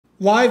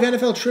Live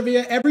NFL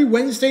trivia every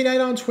Wednesday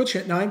night on Twitch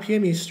at 9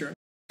 p.m. Eastern.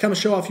 Come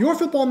show off your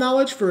football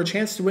knowledge for a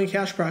chance to win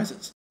cash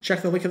prizes.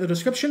 Check the link in the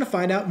description to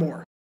find out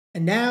more.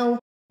 And now,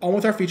 on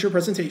with our feature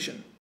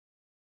presentation.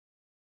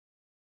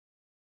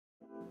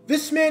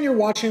 This man you're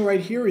watching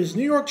right here is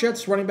New York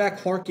Jets running back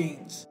Clark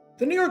Gaines.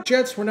 The New York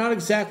Jets were not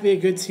exactly a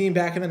good team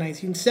back in the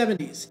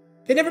 1970s.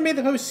 They never made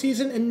the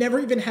postseason and never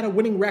even had a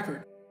winning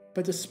record.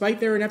 But despite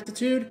their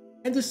ineptitude,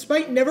 and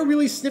despite never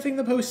really sniffing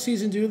the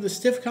postseason due to the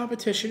stiff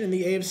competition in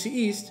the AFC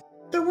East,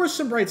 there were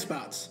some bright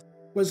spots.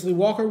 Wesley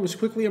Walker was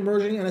quickly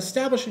emerging and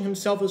establishing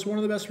himself as one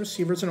of the best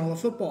receivers in all of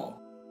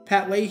football.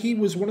 Pat Leahy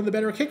was one of the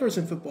better kickers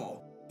in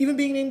football, even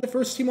being named the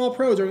first team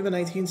All-Pro during the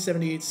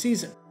 1978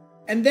 season.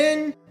 And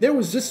then, there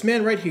was this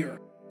man right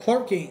here,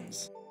 Clark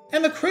Gaines.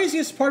 And the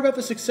craziest part about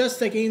the success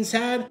that Gaines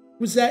had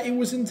was that it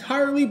was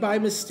entirely by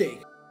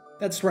mistake.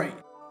 That's right.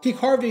 He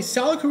carved a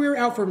solid career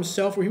out for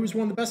himself where he was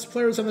one of the best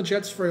players on the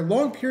Jets for a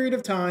long period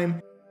of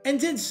time, and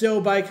did so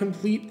by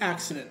complete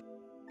accident.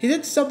 He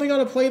did something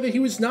on a play that he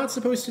was not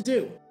supposed to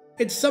do.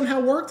 It somehow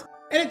worked,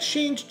 and it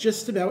changed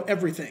just about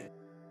everything.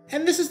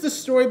 And this is the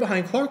story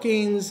behind Clark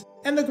Gaines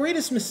and the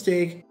greatest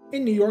mistake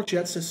in New York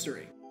Jets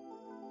history.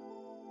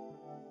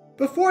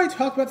 Before I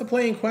talk about the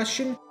play in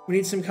question, we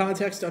need some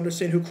context to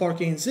understand who Clark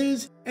Gaines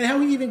is and how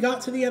he even got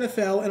to the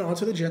NFL and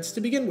onto the Jets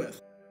to begin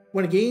with.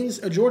 When Gaines,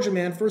 a Georgia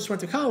man, first went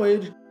to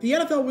college, the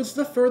NFL was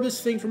the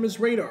furthest thing from his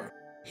radar.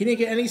 He didn't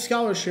get any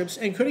scholarships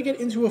and couldn't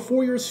get into a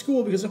 4-year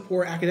school because of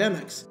poor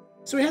academics,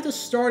 so he had to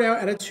start out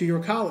at a 2-year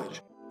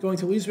college, going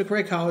to Lee's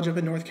College up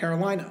in North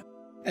Carolina.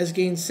 As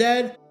Gaines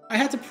said, I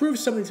had to prove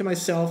something to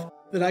myself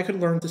that I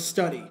could learn to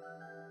study.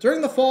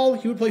 During the fall,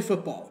 he would play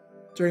football.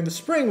 During the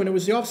spring, when it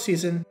was the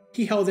off-season,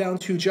 he held down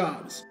 2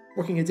 jobs,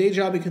 working a day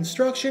job in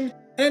construction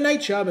and a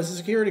night job as a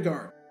security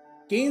guard.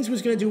 Gaines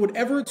was going to do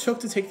whatever it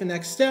took to take the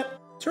next step,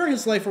 turn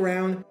his life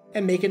around,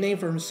 and make a name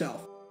for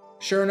himself.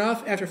 Sure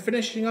enough, after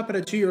finishing up at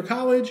a 2-year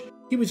college,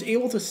 he was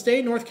able to stay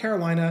in North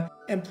Carolina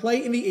and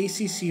play in the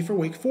ACC for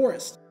Wake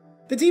Forest.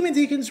 The Demon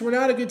Deacons were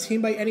not a good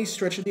team by any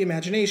stretch of the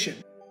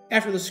imagination.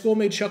 After the school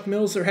made Chuck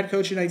Mills their head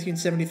coach in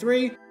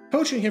 1973,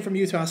 poaching him from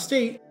Utah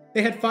State,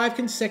 they had 5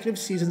 consecutive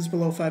seasons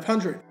below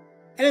 500.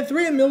 And in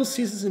 3 of Mills'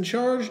 seasons in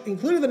charge,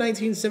 including the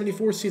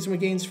 1974 season when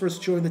Gaines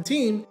first joined the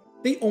team,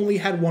 they only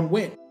had 1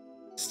 win.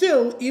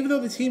 Still, even though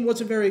the team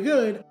wasn't very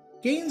good,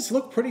 Gaines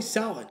looked pretty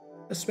solid,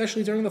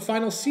 especially during the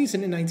final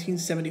season in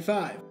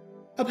 1975.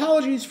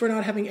 Apologies for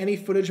not having any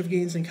footage of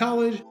Gaines in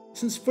college,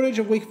 since footage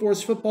of Wake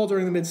Forest football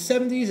during the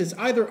mid-70s is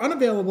either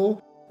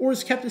unavailable or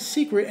is kept a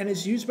secret and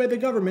is used by the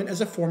government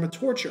as a form of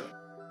torture.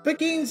 But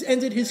Gaines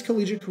ended his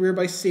collegiate career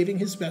by saving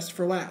his best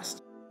for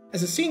last.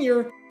 As a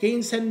senior,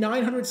 Gaines had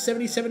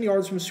 977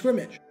 yards from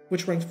scrimmage,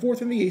 which ranked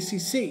 4th in the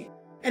ACC,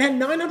 and had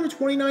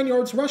 929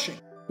 yards rushing,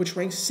 which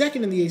ranked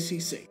 2nd in the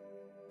ACC.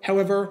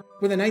 However,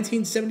 when the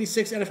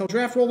 1976 NFL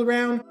Draft rolled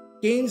around,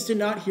 Gaines did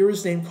not hear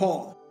his name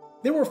called.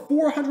 There were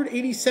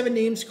 487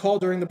 names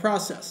called during the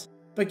process,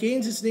 but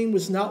Gaines' name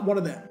was not one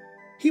of them.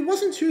 He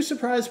wasn't too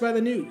surprised by the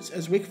news,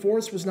 as Wake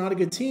Forest was not a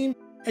good team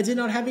and did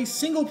not have a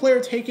single player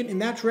taken in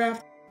that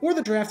draft or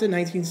the draft in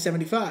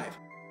 1975.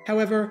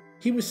 However,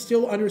 he was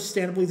still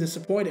understandably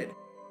disappointed.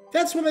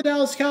 That's when the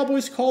Dallas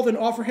Cowboys called and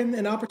offered him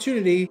an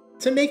opportunity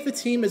to make the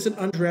team as an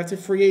undrafted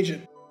free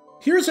agent.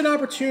 Here's an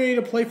opportunity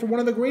to play for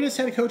one of the greatest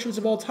head coaches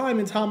of all time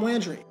in Tom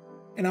Landry.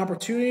 An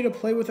opportunity to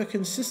play with a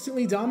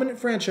consistently dominant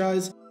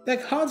franchise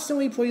that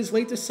constantly plays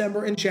late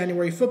December and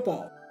January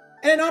football.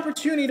 And an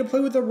opportunity to play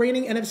with the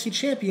reigning NFC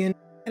champion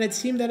and a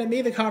team that had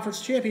made the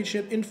conference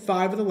championship in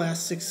 5 of the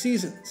last 6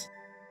 seasons.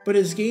 But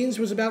as Gaines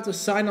was about to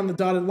sign on the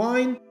dotted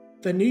line,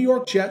 the New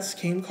York Jets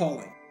came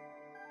calling.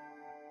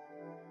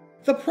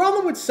 The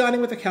problem with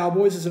signing with the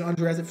Cowboys as an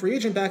undrafted free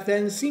agent back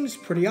then seems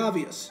pretty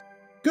obvious.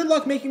 Good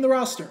luck making the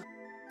roster.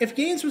 If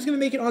Gaines was going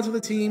to make it onto the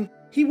team,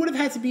 he would have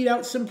had to beat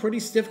out some pretty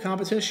stiff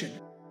competition.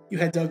 You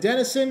had Doug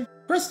Dennison,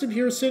 Preston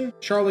Pearson,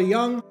 Charlie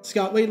Young,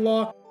 Scott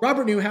Laidlaw,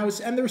 Robert Newhouse,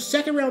 and their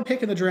 2nd-round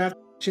pick in the draft,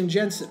 Jim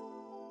Jensen.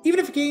 Even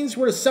if Gaines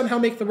were to somehow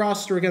make the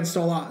roster against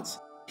all odds,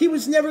 he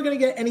was never going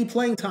to get any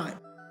playing time.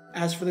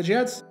 As for the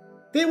Jets,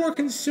 they were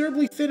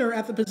considerably thinner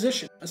at the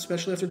position,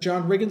 especially after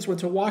John Riggins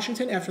went to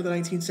Washington after the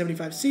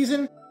 1975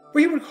 season,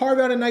 where he would carve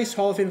out a nice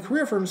Hall of Fame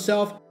career for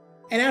himself,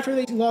 and after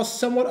they lost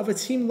somewhat of a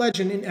team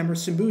legend in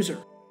Emerson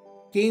Boozer.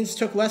 Gaines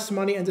took less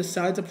money and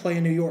decided to play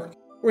in New York,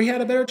 where he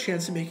had a better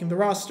chance of making the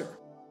roster.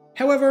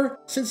 However,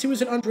 since he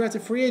was an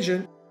undrafted free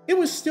agent, it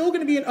was still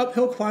going to be an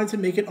uphill climb to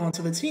make it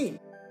onto the team.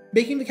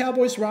 Making the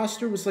Cowboys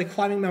roster was like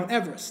climbing Mount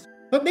Everest,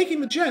 but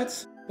making the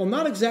Jets, while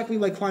not exactly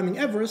like climbing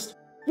Everest,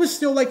 was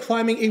still like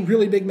climbing a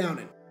really big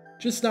mountain,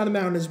 just not a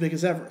mountain as big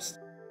as Everest.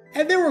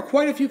 And there were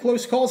quite a few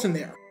close calls in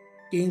there.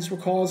 Gaines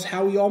recalls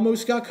how he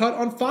almost got cut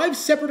on 5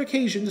 separate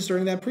occasions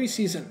during that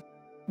preseason.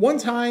 One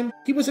time,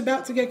 he was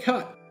about to get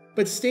cut,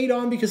 but stayed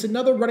on because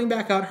another running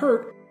back got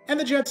hurt, and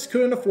the Jets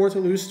couldn't afford to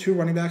lose 2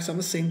 running backs on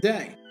the same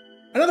day.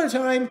 Another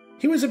time,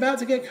 he was about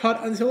to get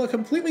cut until a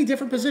completely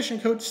different position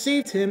coach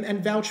saved him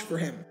and vouched for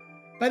him.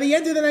 By the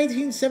end of the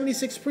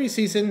 1976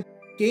 preseason,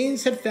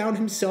 Gaines had found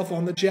himself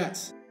on the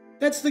Jets.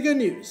 That's the good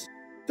news.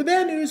 The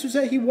bad news was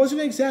that he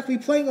wasn't exactly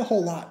playing a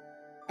whole lot.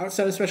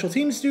 Outside of special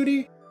teams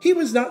duty, he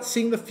was not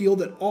seeing the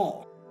field at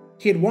all.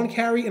 He had 1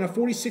 carry in a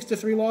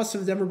 46-3 loss to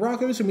the Denver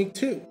Broncos in Week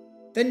 2,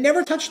 then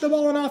never touched the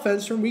ball on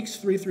offense from Weeks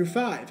 3 through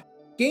 5.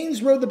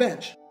 Gaines rode the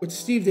bench, with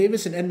Steve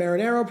Davis and Ed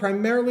Marinaro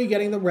primarily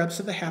getting the reps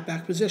at the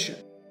halfback position.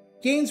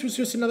 Gaines was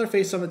just another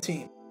face on the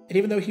team, and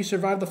even though he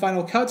survived the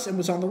final cuts and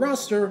was on the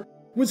roster,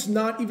 was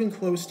not even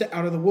close to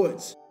out of the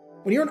woods.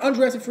 When you're an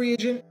undrafted free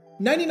agent,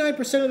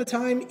 99% of the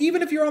time,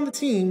 even if you're on the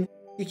team,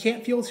 you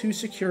can't feel too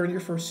secure in your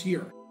first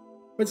year.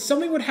 But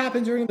something would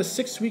happen during the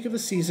 6th week of the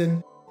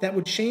season that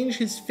would change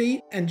his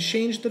fate and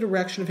change the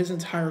direction of his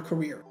entire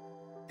career.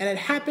 And it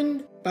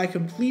happened by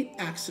complete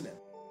accident.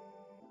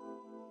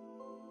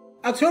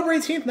 October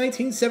 18th,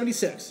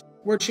 1976,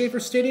 we're at Schaefer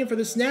Stadium for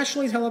this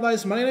nationally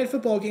televised Monday Night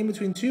Football game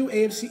between two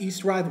AFC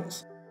East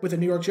rivals, with the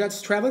New York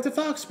Jets traveling to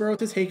Foxborough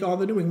to take on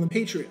the New England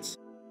Patriots.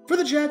 For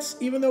the Jets,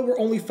 even though we're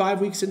only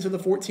 5 weeks into the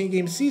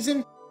 14-game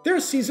season, their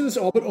season is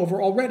all but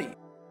over already.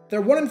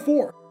 They're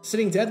 1-4,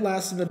 sitting dead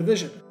last in the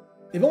division.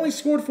 They've only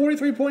scored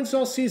 43 points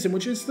all season,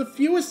 which is the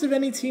fewest of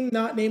any team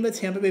not named the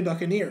Tampa Bay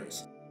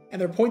Buccaneers,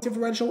 and their point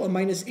differential of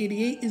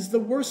 -88 is the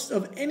worst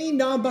of any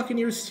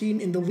non-Buccaneers team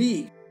in the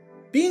league.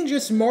 Being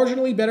just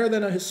marginally better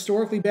than a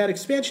historically bad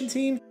expansion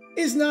team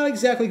is not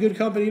exactly good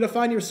company to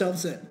find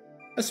yourselves in,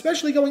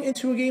 especially going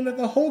into a game that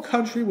the whole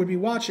country would be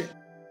watching.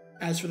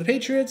 As for the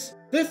Patriots,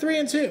 they're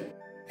 3-2,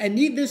 and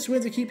need this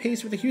win to keep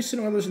pace with the Houston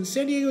Oilers and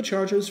San Diego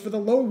Chargers for the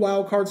lone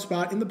wildcard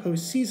spot in the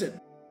postseason.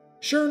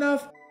 Sure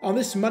enough, on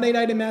this Monday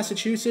night in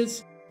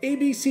Massachusetts,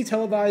 ABC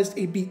televised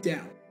a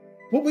beatdown.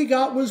 What we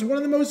got was one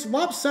of the most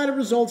lopsided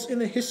results in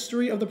the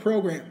history of the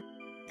program.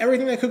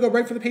 Everything that could go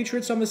right for the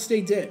Patriots on this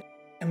day did,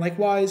 and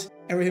likewise,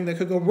 everything that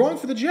could go wrong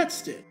for the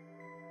Jets did.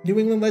 New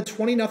England led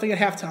 20-0 at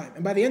halftime,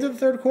 and by the end of the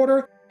third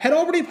quarter, had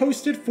already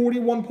posted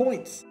 41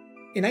 points.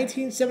 In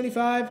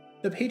 1975,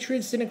 the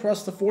Patriots didn't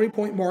cross the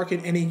 40-point mark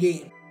in any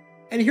game.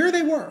 And here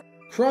they were,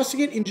 crossing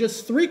it in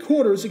just 3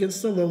 quarters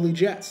against the lowly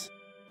Jets.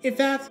 In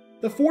fact,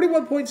 the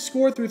 41 points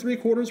scored through 3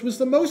 quarters was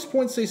the most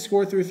points they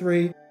scored through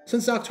 3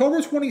 since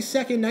October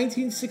 22nd,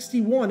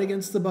 1961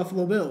 against the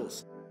Buffalo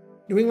Bills.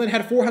 New England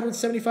had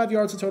 475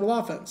 yards of total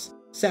offense,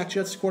 sacked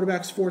Jets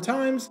quarterbacks 4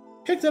 times,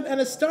 picked up an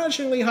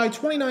astonishingly high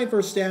 29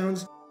 first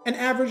downs, and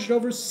averaged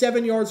over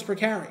 7 yards per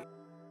carry.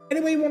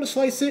 Any way you want to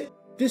slice it,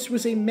 this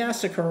was a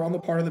massacre on the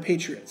part of the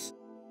Patriots.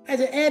 And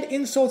to add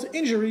insult to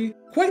injury,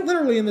 quite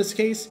literally in this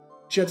case,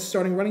 Jets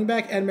starting running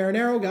back Ed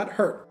Marinaro got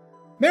hurt.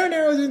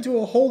 Marinaro didn't do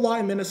a whole lot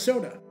in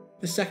Minnesota.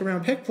 The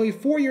second-round pick played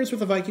 4 years with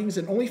the Vikings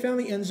and only found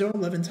the end zone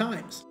 11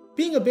 times,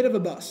 being a bit of a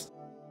bust.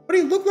 But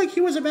he looked like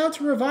he was about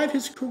to revive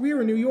his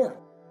career in New York.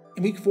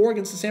 In Week 4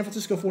 against the San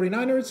Francisco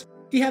 49ers,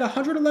 he had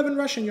 111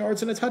 rushing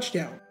yards and a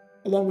touchdown,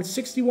 along with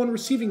 61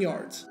 receiving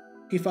yards.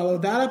 He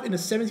followed that up in a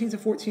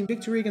 17-14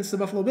 victory against the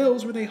Buffalo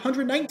Bills with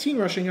 119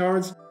 rushing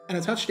yards and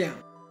a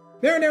touchdown.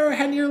 Marinaro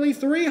had nearly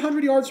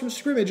 300 yards from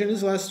scrimmage in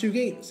his last 2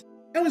 games,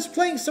 and was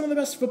playing some of the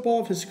best football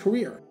of his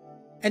career.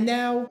 And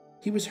now,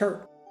 he was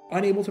hurt,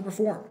 unable to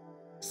perform.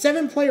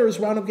 7 players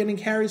wound up getting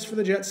carries for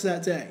the Jets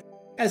that day,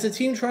 as the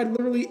team tried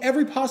literally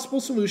every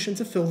possible solution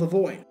to fill the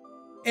void.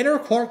 Enter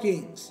Clark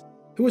Gaines,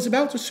 who was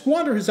about to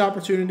squander his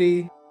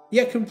opportunity,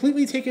 yet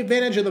completely take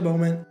advantage of the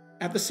moment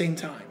at the same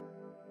time.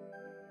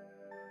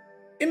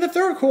 In the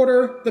third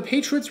quarter, the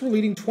Patriots were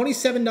leading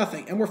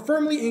 27-0 and were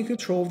firmly in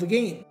control of the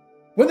game.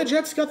 When the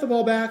Jets got the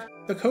ball back,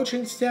 the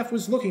coaching staff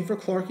was looking for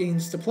Clark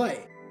Gaines to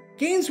play.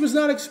 Gaines was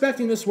not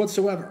expecting this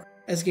whatsoever.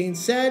 As Gaines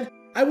said,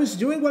 "I was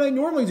doing what I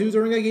normally do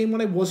during a game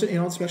when I wasn't in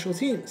on special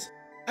teams.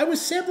 I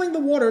was sampling the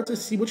water to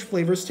see which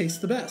flavors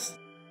taste the best."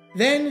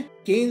 Then,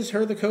 Gaines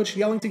heard the coach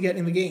yelling to get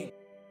in the game.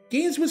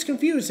 Gaines was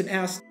confused and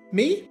asked,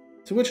 "Me?"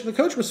 To which the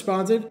coach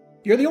responded,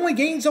 "You're the only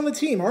Gaines on the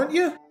team, aren't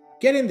you?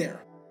 Get in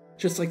there."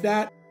 Just like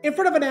that, in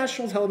front of a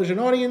national television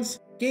audience,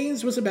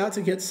 Gaines was about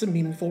to get some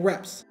meaningful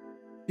reps.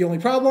 The only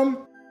problem?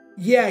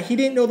 Yeah, he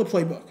didn't know the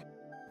playbook.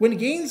 When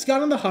Gaines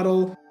got in the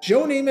huddle,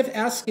 Joe Namath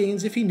asked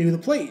Gaines if he knew the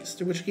plays,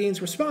 to which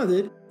Gaines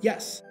responded,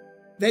 yes.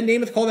 Then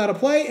Namath called out a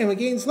play, and when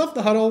Gaines left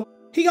the huddle,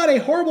 he got a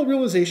horrible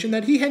realization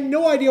that he had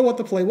no idea what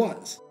the play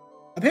was.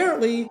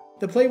 Apparently,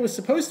 the play was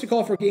supposed to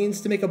call for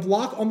Gaines to make a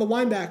block on the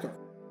linebacker,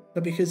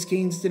 but because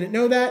Gaines didn't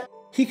know that,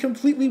 he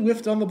completely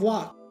whiffed on the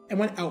block and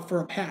went out for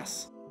a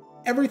pass.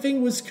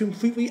 Everything was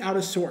completely out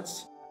of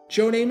sorts.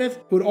 Joe Namath,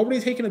 who had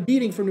already taken a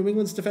beating from New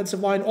England's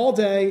defensive line all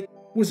day,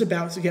 was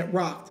about to get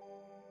rocked.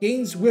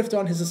 Gaines whiffed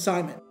on his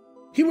assignment.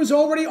 He was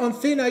already on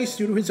thin ice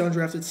due to his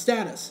undrafted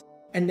status,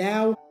 and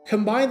now,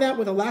 combine that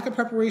with a lack of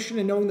preparation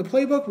and knowing the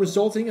playbook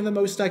resulting in the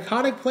most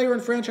iconic player in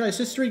franchise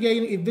history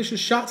getting a vicious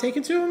shot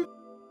taken to him,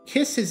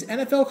 kiss his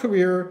NFL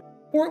career,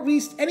 or at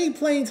least any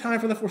playing time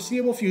for the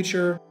foreseeable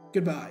future,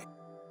 goodbye.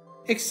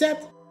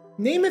 Except,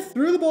 Namath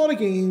threw the ball to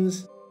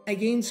Gaines, and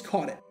Gaines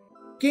caught it.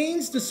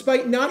 Gaines,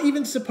 despite not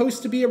even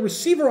supposed to be a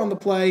receiver on the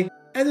play,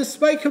 and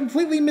despite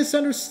completely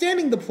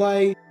misunderstanding the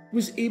play,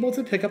 was able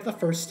to pick up the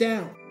first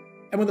down.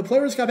 And when the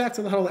players got back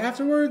to the huddle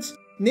afterwards,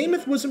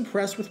 Namath was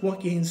impressed with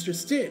what Gaines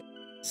just did,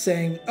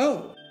 saying,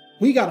 "Oh,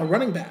 we got a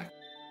running back."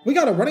 We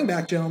got a running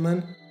back,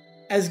 gentlemen.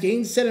 As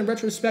Gaines said in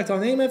retrospect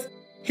on Namath,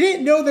 he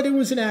didn't know that it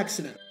was an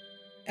accident.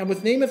 And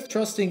with Namath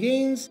trusting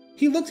Gaines,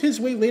 he looked his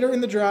way later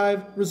in the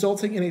drive,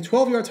 resulting in a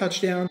 12-yard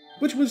touchdown,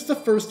 which was the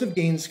first of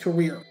Gaines'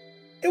 career.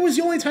 It was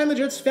the only time the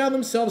Jets found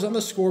themselves on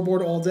the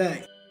scoreboard all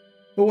day.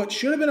 But what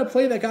should have been a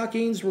play that got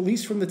Gaines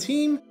released from the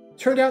team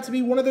turned out to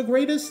be one of the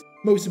greatest,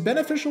 most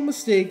beneficial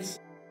mistakes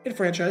in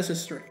franchise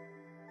history.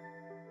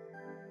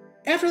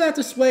 After that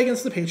display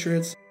against the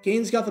Patriots,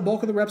 Gaines got the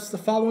bulk of the reps the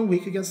following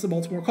week against the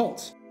Baltimore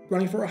Colts,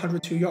 running for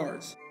 102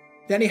 yards.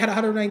 Then he had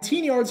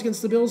 119 yards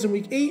against the Bills in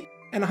Week 8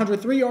 and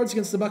 103 yards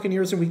against the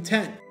Buccaneers in Week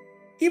 10.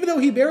 Even though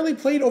he barely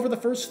played over the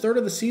first third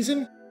of the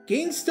season,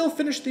 Gaines still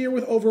finished the year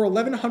with over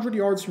 1,100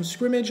 yards from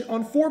scrimmage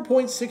on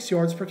 4.6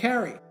 yards per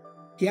carry.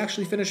 He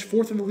actually finished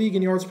 4th in the league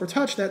in yards per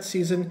touch that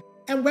season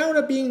and wound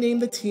up being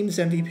named the team's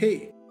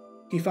MVP.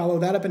 He followed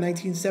that up in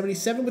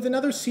 1977 with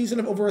another season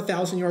of over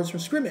 1,000 yards from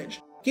scrimmage.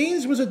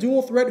 Gaines was a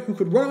dual threat who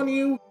could run on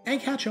you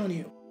and catch on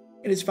you.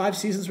 In his 5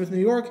 seasons with New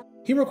York,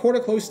 he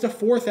recorded close to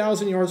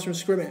 4,000 yards from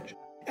scrimmage,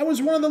 and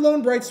was one of the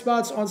lone bright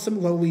spots on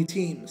some lowly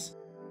teams.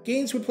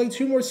 Gaines would play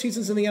 2 more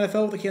seasons in the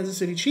NFL with the Kansas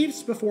City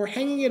Chiefs before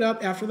hanging it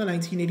up after the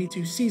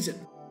 1982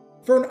 season.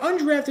 For an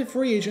undrafted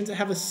free agent to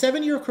have a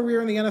 7-year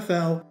career in the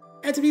NFL,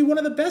 and to be one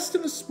of the best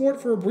in the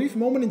sport for a brief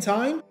moment in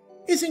time,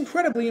 is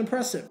incredibly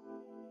impressive.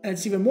 And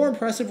it's even more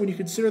impressive when you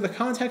consider the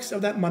context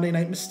of that Monday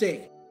night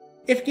mistake.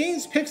 If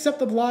Gaines picks up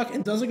the block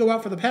and doesn't go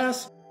out for the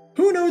pass,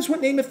 who knows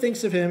what Namath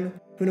thinks of him,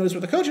 who knows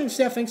what the coaching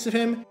staff thinks of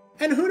him,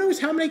 and who knows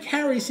how many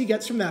carries he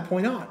gets from that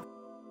point on.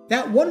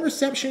 That one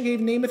reception gave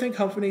Namath and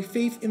company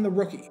faith in the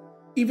rookie,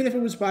 even if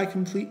it was by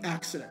complete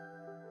accident.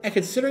 And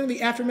considering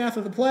the aftermath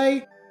of the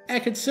play,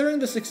 and considering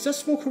the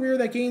successful career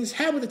that Gaines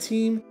had with a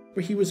team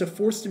where he was a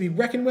force to be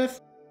reckoned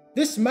with,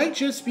 this might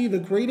just be the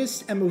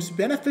greatest and most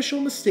beneficial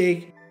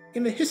mistake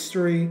in the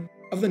history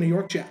of the New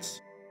York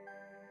Jets.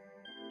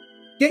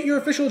 Get your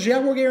official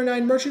Jaguar Gator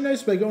 9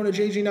 merchandise by going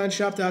to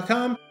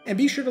jg9shop.com, and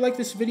be sure to like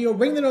this video,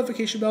 ring the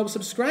notification bell,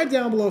 subscribe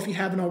down below if you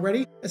haven't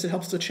already, as it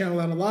helps the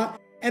channel out a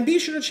lot, and be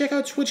sure to check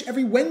out Twitch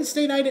every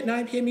Wednesday night at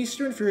 9 p.m.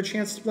 Eastern for your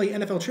chance to play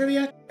NFL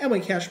trivia and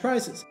win cash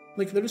prizes.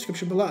 Link in the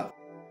description below.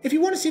 If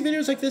you want to see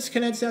videos like this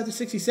condensed down to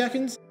 60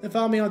 seconds, then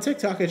follow me on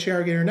TikTok at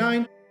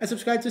JaguarGator9, and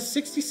subscribe to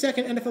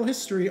 60-second NFL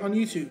History on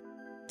YouTube.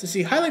 To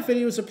see highlight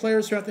videos of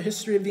players throughout the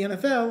history of the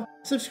NFL,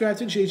 subscribe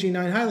to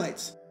JG9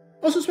 Highlights.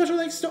 Also, special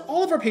thanks to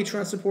all of our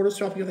Patreon supporters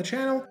for helping out the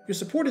channel. Your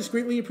support is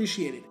greatly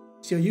appreciated.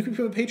 See how you can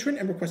become a patron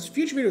and request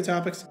future video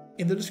topics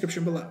in the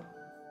description below.